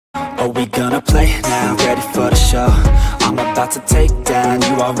Are we gonna play now? Ready for the show? I'm about to take down, you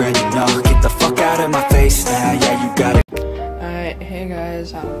already know. Get the fuck out of my face now, yeah, you got it. Alright, hey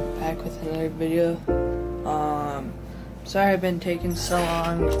guys, I'm back with another video. Sorry I've been taking so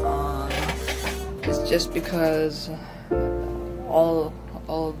long. It's just because all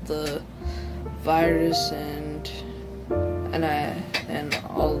of the virus and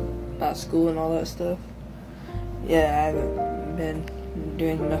all about school and all that stuff. Yeah, I haven't been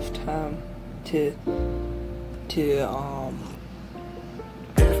doing enough time to be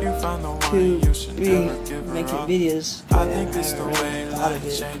making videos. I think it's the way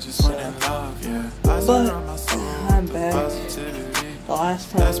life changes when in love, yeah. But I'm back. The last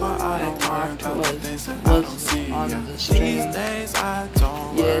time I talked was on the stream.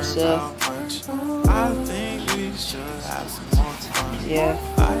 Yeah, so yeah,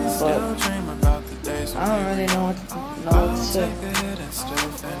 but I don't really know what to say.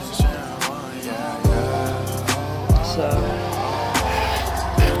 So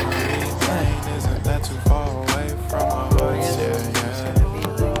isn't that too far away from our hearts? Yeah.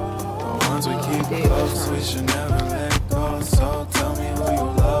 The ones we keep close, we should never let go. So tell me who you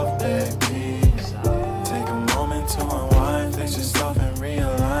love, baby. Take a moment to unwind, fix yourself and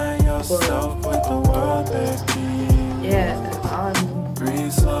realign yourself with the world, baby. Yeah,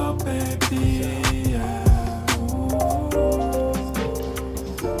 breathe slow, baby.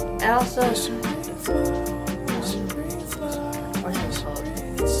 And also, if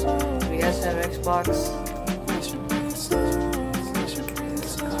you guys have Xbox,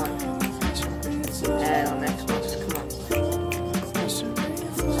 add on Xbox, come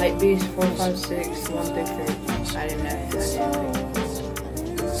on. Type Beast 456 133. I didn't know.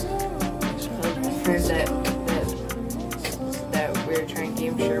 Friends that we were trying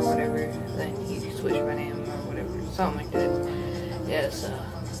game share or whatever, then he switched my name or whatever, something like that. Yeah, so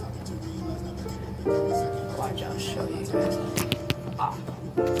watch, I'll show you guys.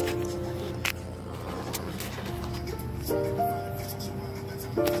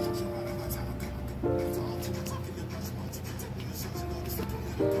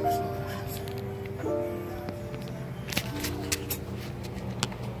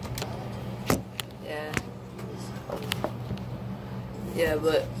 Yeah,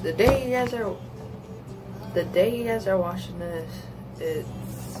 but the day you guys are watching this, the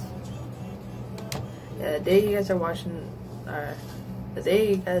day you guys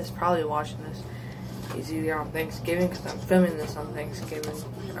probably watching this is either on Thanksgiving, because I'm filming this on Thanksgiving,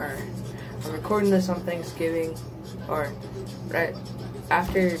 or I'm recording this on Thanksgiving, or right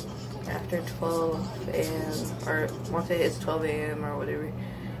after 12 a.m. or once it hits 12 a.m. or whatever,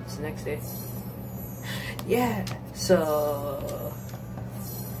 it's the next day. Yeah, so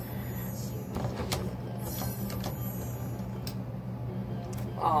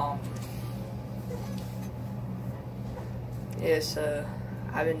yeah, so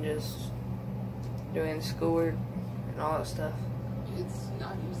I've been just doing schoolwork and all that stuff.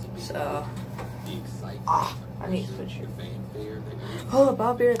 So I need to switch. Hold up,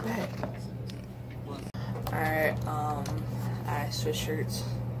 I'll be right back. Alright, I switched shirts.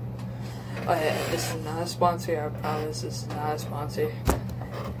 Oh yeah, this is not a sponsor, I promise this is not a sponsor.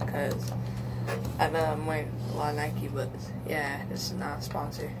 Because I know I'm wearing a lot of Nike, but yeah, this is not a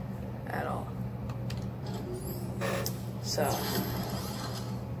sponsor at all. So,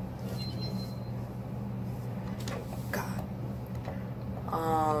 God.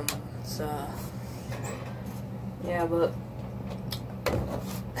 So, yeah, but,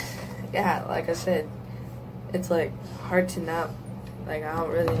 yeah, like I said, it's like hard to not, like, I don't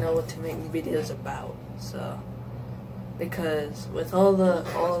really know what to make videos about, so, because with all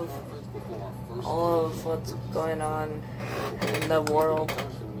of what's going on in the world,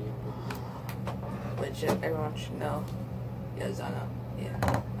 which everyone should know. Yes, I know. Yeah.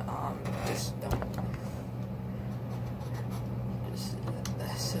 Just don't. Just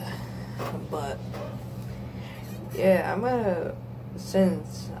that's. But yeah, I'm gonna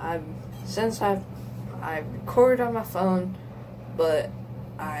since I record on my phone, but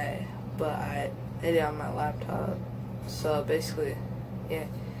I edit on my laptop. So basically, yeah.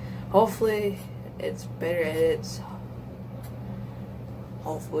 Hopefully, it's better edits.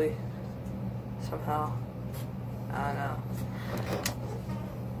 Hopefully, somehow. I don't know.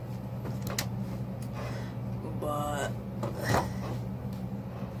 But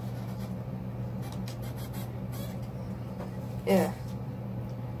yeah,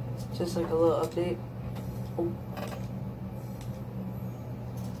 just like a little update. Oh.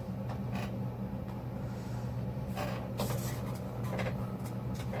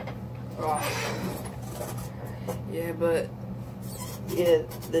 Yeah, but yeah,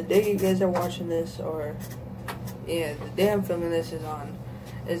 the day you guys are watching this, or yeah, the day I'm filming this is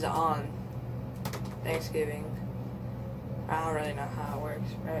on Thanksgiving. I don't really know how it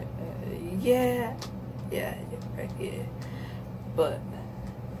works, right? Yeah, right, yeah. But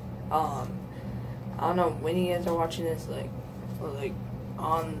I don't know when you guys are watching this, like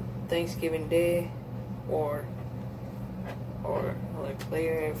on Thanksgiving Day, or like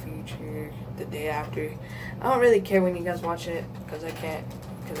later in the future, the day after. I don't really care when you guys watch it, because I can't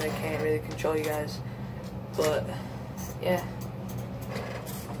really control you guys. But yeah,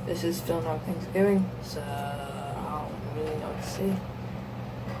 this is filmed on Thanksgiving, so I don't really know what to say.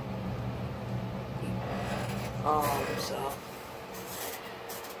 So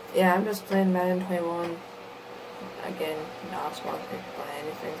yeah, I'm just playing Madden 21 again, not sponsored by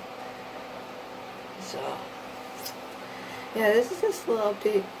anything. So yeah, this is just a little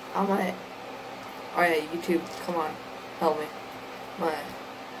update on my. Alright, YouTube, come on, help me.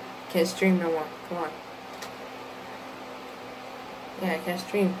 Can't stream no more. Come on. Yeah, I can't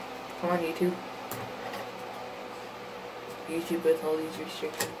stream. Come on, YouTube. YouTube with all these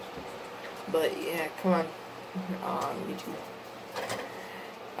restrictions. But yeah, come on. YouTube.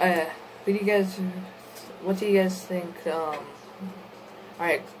 What do you guys think?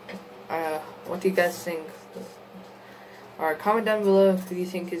 Alright. What do you guys think? Alright, comment down below who you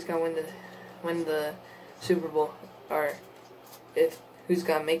think is gonna win the Super Bowl, or who's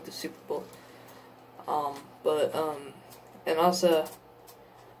gonna make the Super Bowl. And also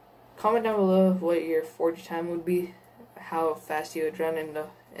comment down below what your 40 time would be, how fast you would run in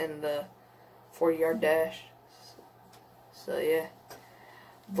the 40-yard dash. So yeah,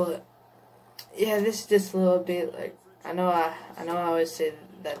 but yeah, this is just a little update. Like I know I always say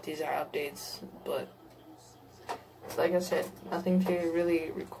that these are updates, but like I said, nothing to really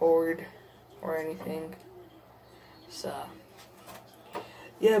record or anything. So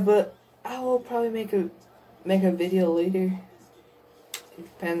yeah, but I will probably make a video later. It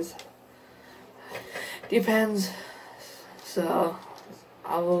depends. So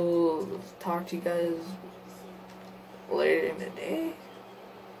I will talk to you guys later in the day.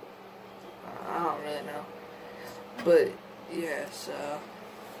 I don't really know, but yeah. So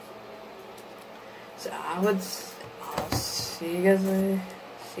I'll see you guys later.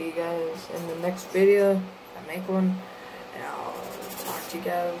 See you guys in the next video. If I make one, and I'll talk to you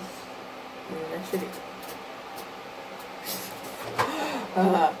guys in the next video.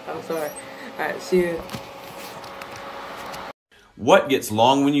 I'm sorry. Alright, see you. What gets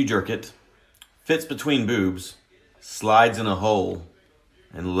long when you jerk it, fits between boobs, slides in a hole,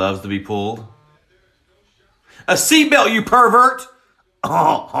 and loves to be pulled? A seatbelt, you pervert!